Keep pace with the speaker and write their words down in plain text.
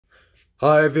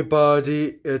Hi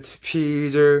everybody, it's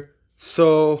Peter.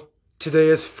 So, today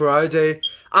is Friday.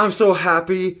 I'm so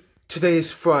happy today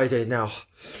is Friday now.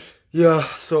 Yeah,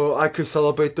 so I could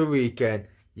celebrate the weekend.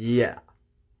 Yeah.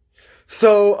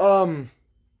 So,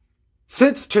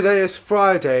 since today is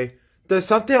Friday, there's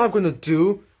something I'm gonna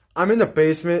do. I'm in the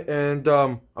basement and,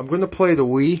 I'm gonna play the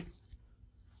Wii.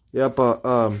 Yeah, but,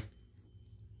 I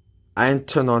ain't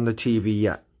turned on the TV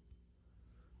yet.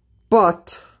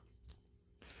 But,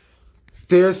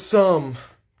 there's some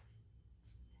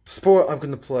sport I'm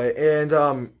gonna play, and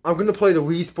I'm gonna play the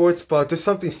WiiSports, but there's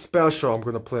something special I'm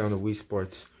gonna play on the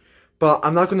WiiSports. But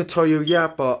I'm not gonna tell you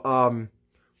yet, but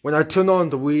when I turn on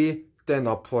the Wii, then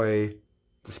I'll play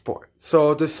the sport.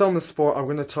 So there's some sport I'm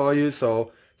gonna tell you,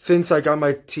 so since I got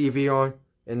my TV on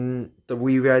and the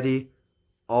Wii ready,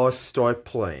 I'll start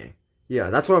playing.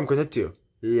 Yeah, that's what I'm gonna do.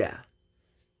 Yeah.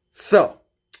 So,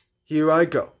 here I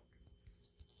go.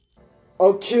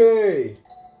 Okay,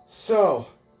 so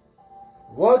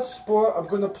what sport I'm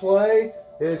gonna play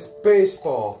is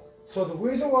baseball. So the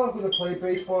reason why I'm gonna play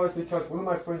baseball is because one of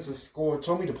my friends at school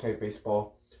told me to play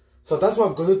baseball. So that's what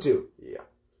I'm gonna do. Yeah.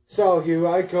 So here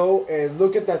I go, and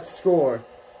look at that score,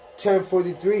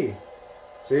 1043.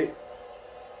 See?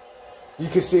 You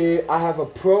can see I have a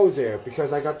pro there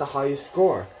because I got the highest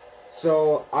score.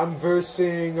 So I'm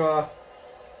versing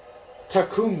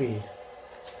Takumi.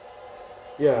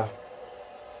 Yeah.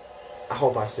 I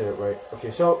hope I said it right.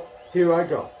 Okay, so here I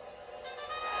go.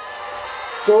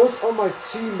 Those are my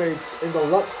teammates in the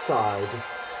left side.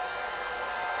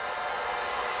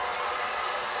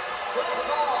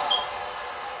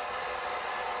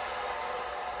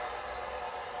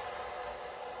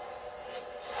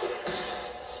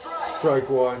 Strike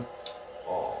one.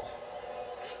 Oh.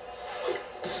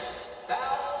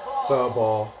 Foul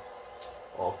ball.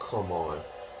 Oh, come on.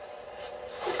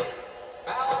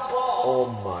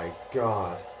 Oh my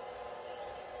god.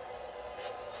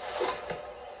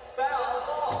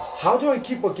 How do I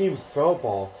keep on getting foul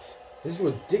balls? This is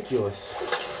ridiculous.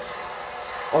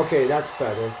 Okay, that's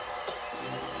better.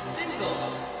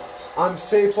 I'm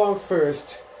safe on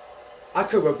first. I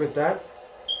could work with that.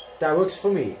 That works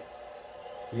for me.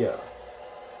 Yeah.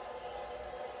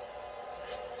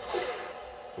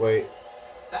 Wait.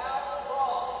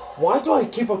 Why do I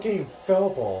keep on getting foul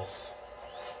balls?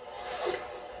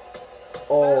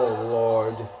 Oh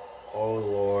Lord. Oh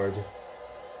Lord.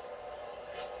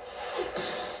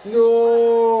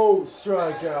 No!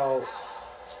 Strikeout.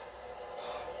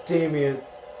 Damien,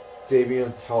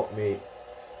 help me.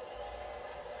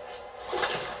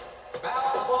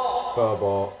 Foul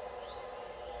ball.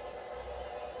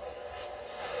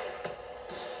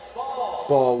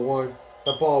 Ball one.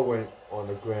 The ball went on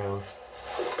the ground.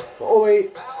 Oh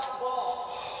wait.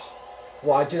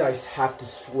 Why did I have to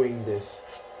swing this?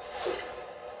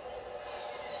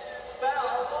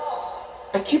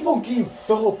 I keep on getting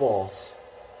foul balls.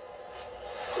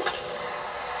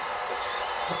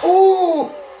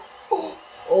 Oh!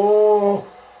 Oh!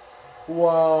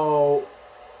 Wow!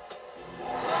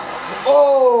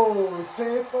 Oh!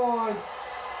 Safe on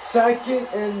second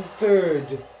and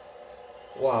third.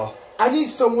 Wow. I need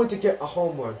someone to get a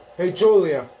home run. Hey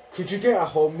Julia, could you get a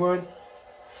home run?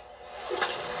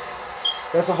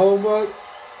 That's a home run.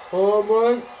 Home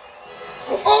run.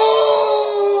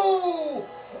 Oh!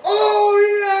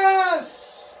 Oh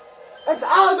yes! It's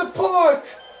out of the park!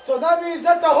 So that means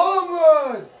that's a home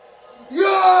run!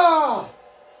 Yeah!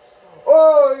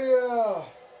 Oh yeah!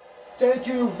 Thank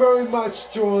you very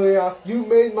much, Julia. You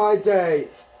made my day.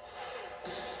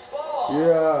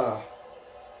 Yeah.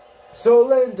 So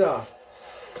Linda.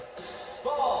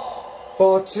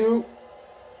 Ball two.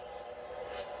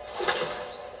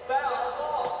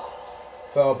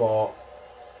 Foul ball.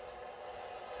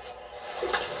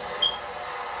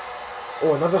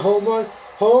 Oh, another home run.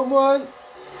 Home run.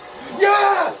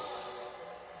 Yes!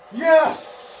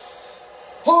 Yes!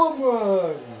 Home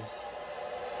run!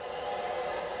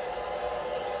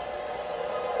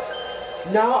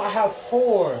 Now I have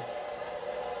 4.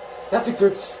 That's a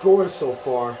good score so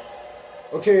far.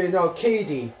 Okay, now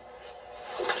Katie.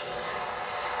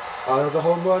 Another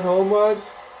home run, home run.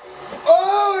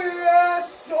 Oh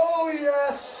yes! Oh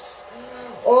yes!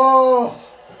 Oh!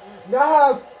 Now I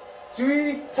have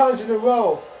 3 times in a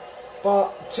row.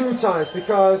 But 2 times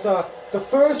because the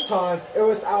first time it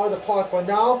was out of the park, but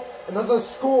now another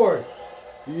score.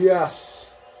 Yes.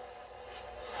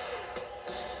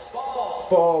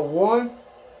 Ball one.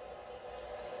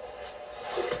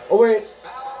 Oh wait.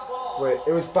 Wait,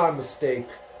 it was by mistake.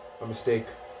 A mistake.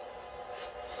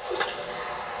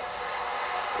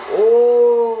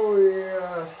 Oh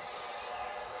yes.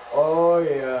 Oh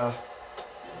yeah.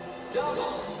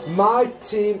 My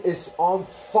team is on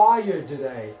fire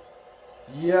today.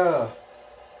 Yeah.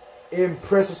 It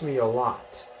impresses me a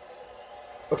lot.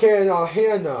 Okay, now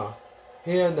Hannah.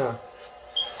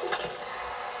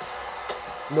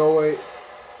 No, wait.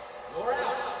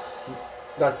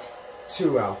 That's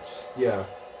 2 outs. Yeah.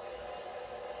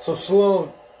 So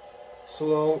Sloan.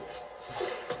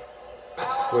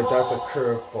 Wait, that's a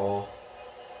curveball.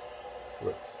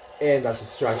 And that's a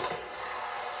strike.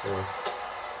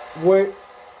 Wait.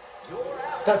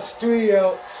 That's 3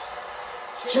 outs.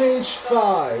 Change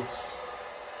sides.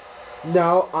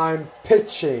 Now I'm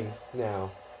pitching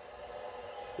now.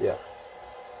 Yeah.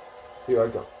 Here I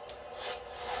go.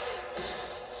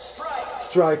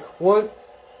 Strike 1.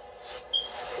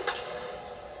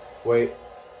 Wait.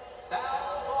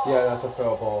 Yeah, that's a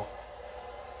foul ball.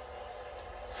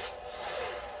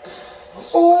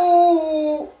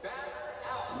 Oh!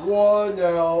 1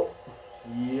 out.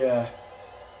 Yeah.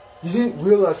 You didn't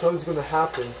realize what was going to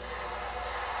happen.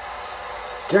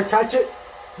 You gonna catch it?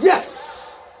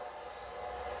 Yes!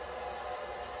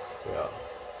 Yeah.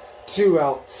 2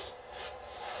 outs.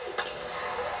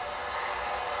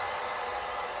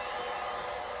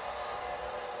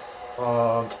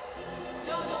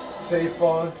 Safe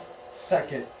on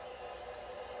second.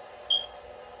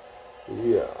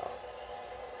 Yeah.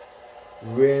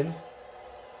 Win.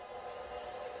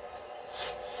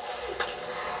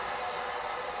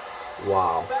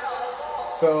 Wow.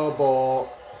 Foul ball.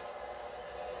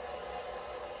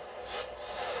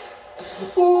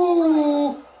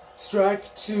 Ooh!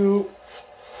 Strike 2.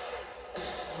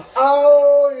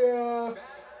 Oh, yeah.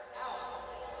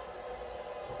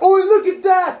 Oh, look at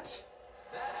that!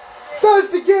 That's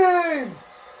the game!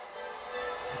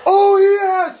 Oh,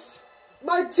 yes!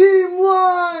 My team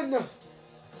won!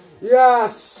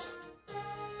 Yes!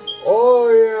 Oh,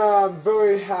 yeah, I'm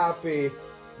very happy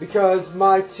because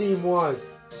my team won.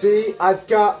 See, I've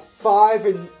got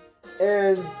 5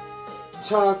 and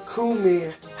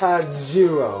Takumi had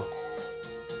 0.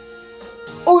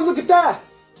 Oh, look at that!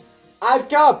 I've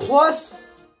got a plus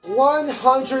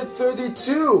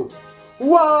 132.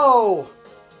 Whoa!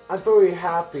 I'm very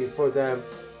happy for them.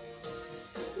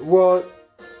 Well,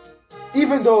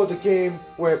 even though the game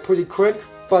went pretty quick,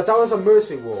 but that was a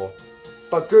mercy rule.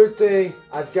 But good thing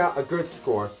I've got a good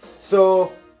score.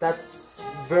 So that's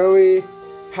very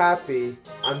happy.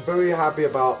 I'm very happy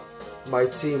about my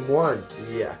team won.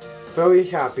 Yeah. Very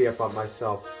happy about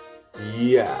myself.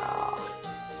 Yeah.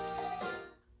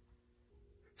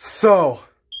 So,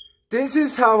 this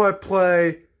is how I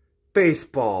play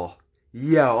baseball.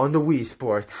 Yeah, on the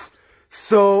WiiSports.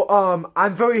 So,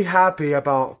 I'm very happy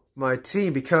about my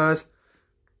team because,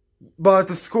 but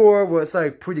the score was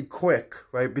like pretty quick,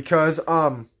 right? Because,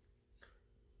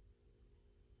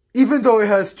 even though it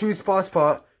has 2 spots,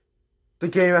 but the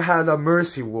game had a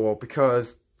mercy rule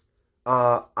because,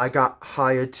 I got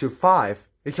higher to 5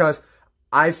 because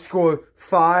I scored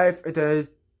 5 and then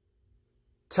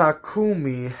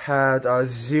Takumi had a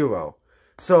 0.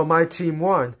 So my team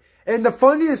won. And the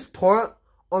funniest part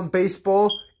on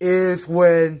baseball is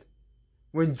when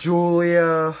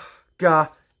Julia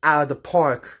got out of the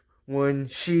park. When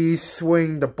she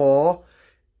swung the ball,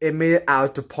 it made it out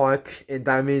of the park, and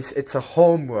that means it's a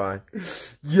home run.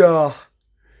 Yeah,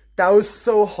 that was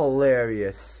so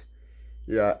hilarious.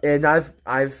 Yeah, and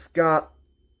I've got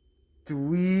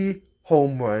 3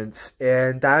 home runs,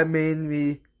 and that made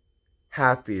me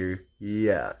happier.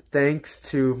 Yeah, thanks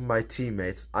to my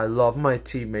teammates. I love my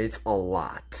teammates a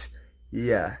lot.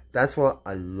 Yeah, that's what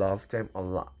I love them a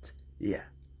lot. Yeah.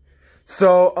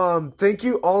 So, thank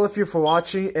you all of you for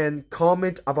watching, and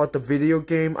comment about the video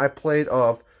game I played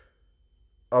of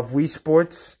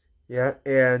WiiSports. Yeah,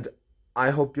 and I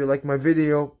hope you like my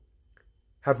video.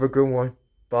 Have a good one.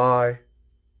 Bye.